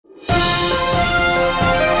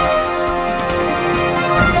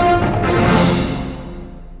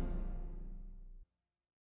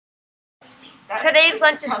Today's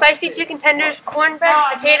lunch is spicy chicken tenders, cornbread,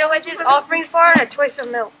 potato wedges, offerings bar, and a choice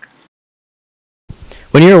of milk.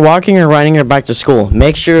 When you're walking or riding your bike to school,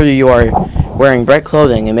 make sure you are wearing bright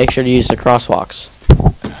clothing and make sure to use the crosswalks.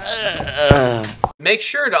 Make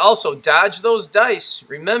sure to also dodge those dice.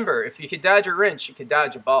 Remember, if you could dodge a wrench, you could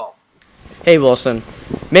dodge a ball. Hey Wilson,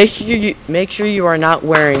 make sure you are not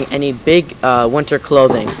wearing any big winter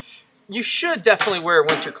clothing. You should definitely wear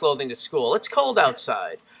winter clothing to school. It's cold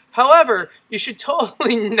outside. However, you should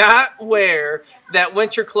totally not wear that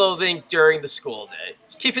winter clothing during the school day.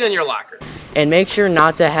 Keep it in your locker. And make sure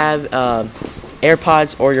not to have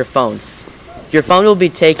AirPods or your phone. Your phone will be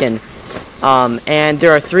taken, and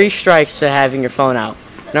there are 3 strikes to having your phone out.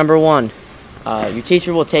 Number 1, your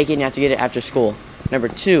teacher will take it and you have to get it after school. Number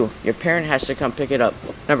 2, your parent has to come pick it up.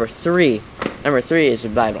 Number 3 is a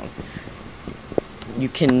bad one. You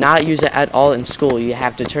cannot use it at all in school. You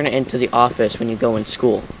have to turn it into the office when you go in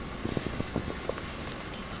school.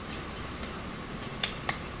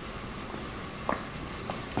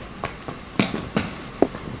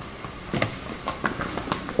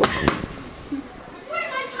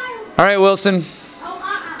 All right, Wilson.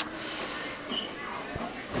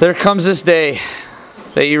 There comes this day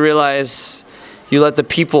that you realize you let the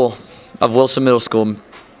people of Wilson Middle School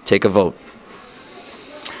take a vote.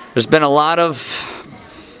 There's been a lot of,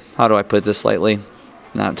 how do I put this lightly,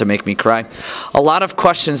 not to make me cry, a lot of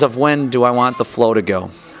questions of when do I want the flow to go.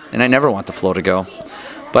 And I never want the flow to go.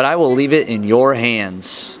 But I will leave it in your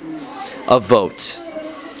hands. A vote.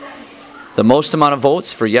 The most amount of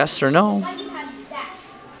votes for yes or no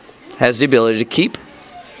has the ability to keep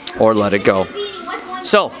or let it go.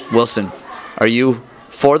 So, Wilson, are you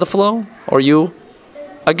for the flow or are you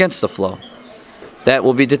against the flow? That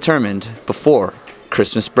will be determined before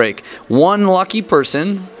Christmas break. One lucky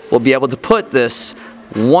person will be able to put this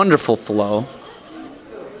wonderful flow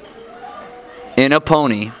in a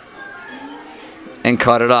pony and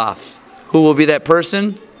cut it off. Who will be that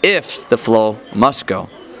person if the flow must go?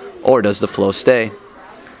 Or does the flow stay?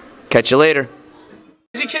 Catch you later.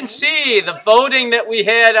 As you can see, the voting that we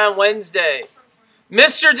had on Wednesday.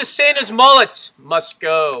 Mr. DeSanta's mullet must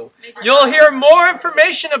go. You'll hear more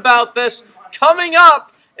information about this coming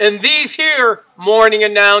up in these here morning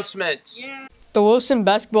announcements. The Wilson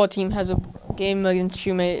basketball team has a game against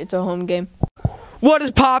Shoemate. It's a home game. What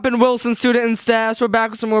is poppin', Wilson student and staff? We're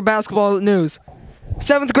back with some more basketball news.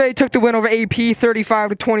 7th grade took the win over AP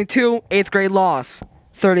 35-22. 8th grade loss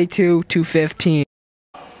 32-15.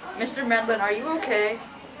 Mr. Medlin, are you okay?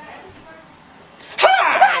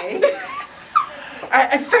 Hi!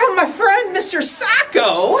 I found my friend, Mr.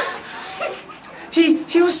 Sacco.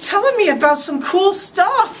 He was telling me about some cool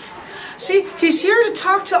stuff. See, he's here to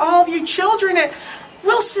talk to all of you children at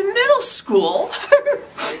Wilson Middle School.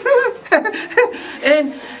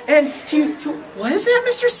 and he, what is that,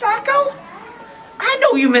 Mr. Sacco? I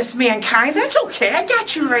know you miss mankind. That's okay. I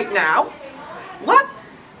got you right now. What?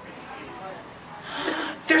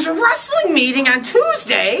 There's a wrestling meeting on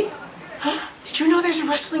Tuesday. Did you know there's a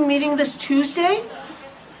wrestling meeting this Tuesday?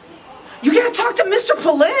 You gotta talk to Mr.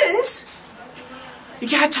 Polins. You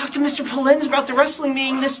gotta talk to Mr. Polins about the wrestling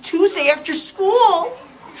meeting this Tuesday after school.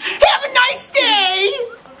 Have a nice day!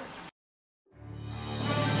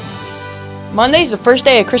 Monday's the first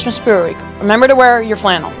day of Christmas Spirit Week. Remember to wear your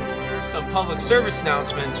flannel. There are some public service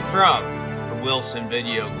announcements from the Wilson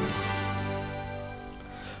Video Group.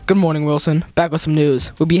 Good morning, Wilson. Back with some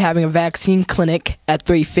news. We'll be having a vaccine clinic at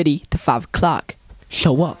 3:50 to 5 o'clock.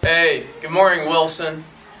 Show up. Hey, good morning, Wilson.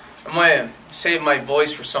 I'm going to save my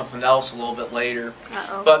voice for something else a little bit later.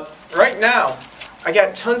 But right now, I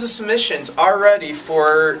got tons of submissions already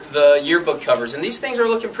for the yearbook covers, and these things are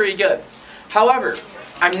looking pretty good. However,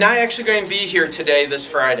 I'm not actually going to be here today, this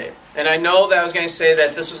Friday. And I know that I was going to say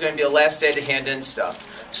that this was going to be the last day to hand in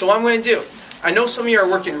stuff. So what I'm going to do, I know some of you are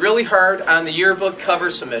working really hard on the yearbook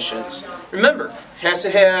cover submissions. Remember, it has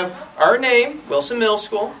to have our name, Wilson Middle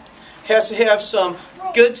School. It has to have some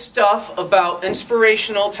good stuff about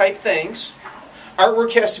inspirational type things.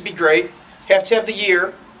 Artwork has to be great. Have to have the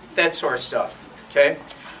year, that sort of stuff. Okay?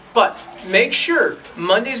 But make sure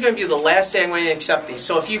Monday's going to be the last day I'm going to accept these.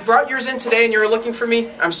 So if you brought yours in today and you're looking for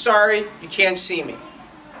me, I'm sorry, you can't see me.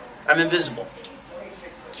 I'm invisible.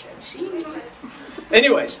 Can't see me.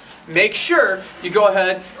 Anyways, make sure you go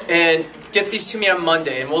ahead and get these to me on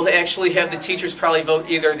Monday, and we'll actually have the teachers probably vote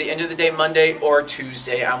either the end of the day Monday or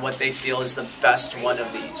Tuesday on what they feel is the best one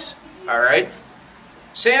of these. All right?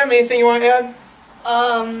 Sam, anything you want to add?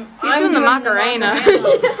 He's doing the Macarena.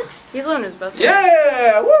 He's living his best life.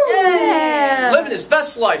 Yeah! Woo! Yeah! Living his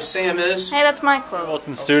best life, Sam is. Hey, that's my quote.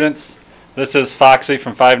 Wilson students, this is Foxy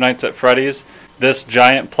from Five Nights at Freddy's. This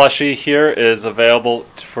giant plushie here is available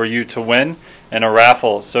for you to win in a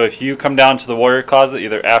raffle. So if you come down to the Warrior Closet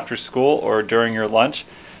either after school or during your lunch,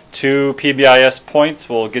 2 PBIS points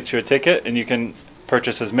will get you a ticket, and you can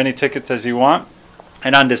purchase as many tickets as you want.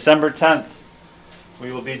 And on December 10th,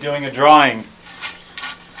 we will be doing a drawing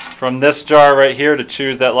from this jar right here to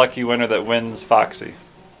choose that lucky winner that wins Foxy.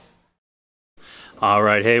 All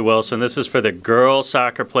right, hey Wilson, this is for the girl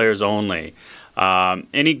soccer players only.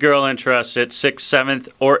 Any girl interested, 6th, 7th,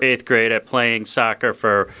 or 8th grade at playing soccer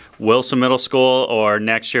for Wilson Middle School, or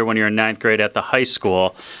next year when you're in 9th grade at the high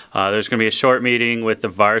school, there's going to be a short meeting with the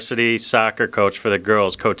varsity soccer coach for the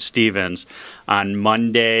girls, Coach Stevens, on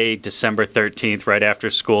Monday, December 13th, right after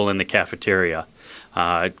school in the cafeteria.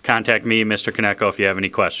 Contact me, Mr. Konecko, if you have any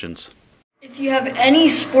questions. If you have any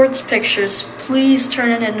sports pictures, please turn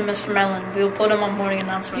it in to Mr. Mellon. We will put them on morning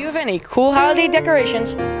announcements. If you have any cool holiday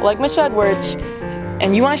decorations, like Miss Edwards,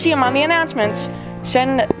 and you want to see them on the announcements,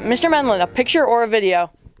 send Mr. Mellon a picture or a video.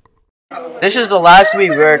 This is the last week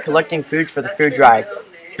we are collecting food for the food drive.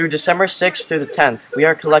 Through December 6th through the 10th, we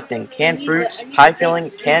are collecting canned fruits, pie filling,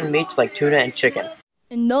 canned meats like tuna and chicken.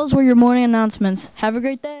 And those were your morning announcements. Have a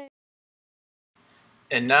great day.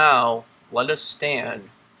 And now, let us stand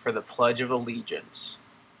for the Pledge of Allegiance.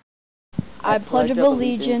 I pledge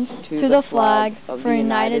allegiance to the flag of the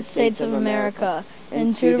United States of America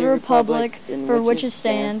and to the republic for which it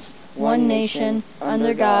stands, one nation,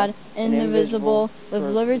 under God, indivisible, with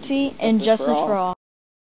liberty and justice for all.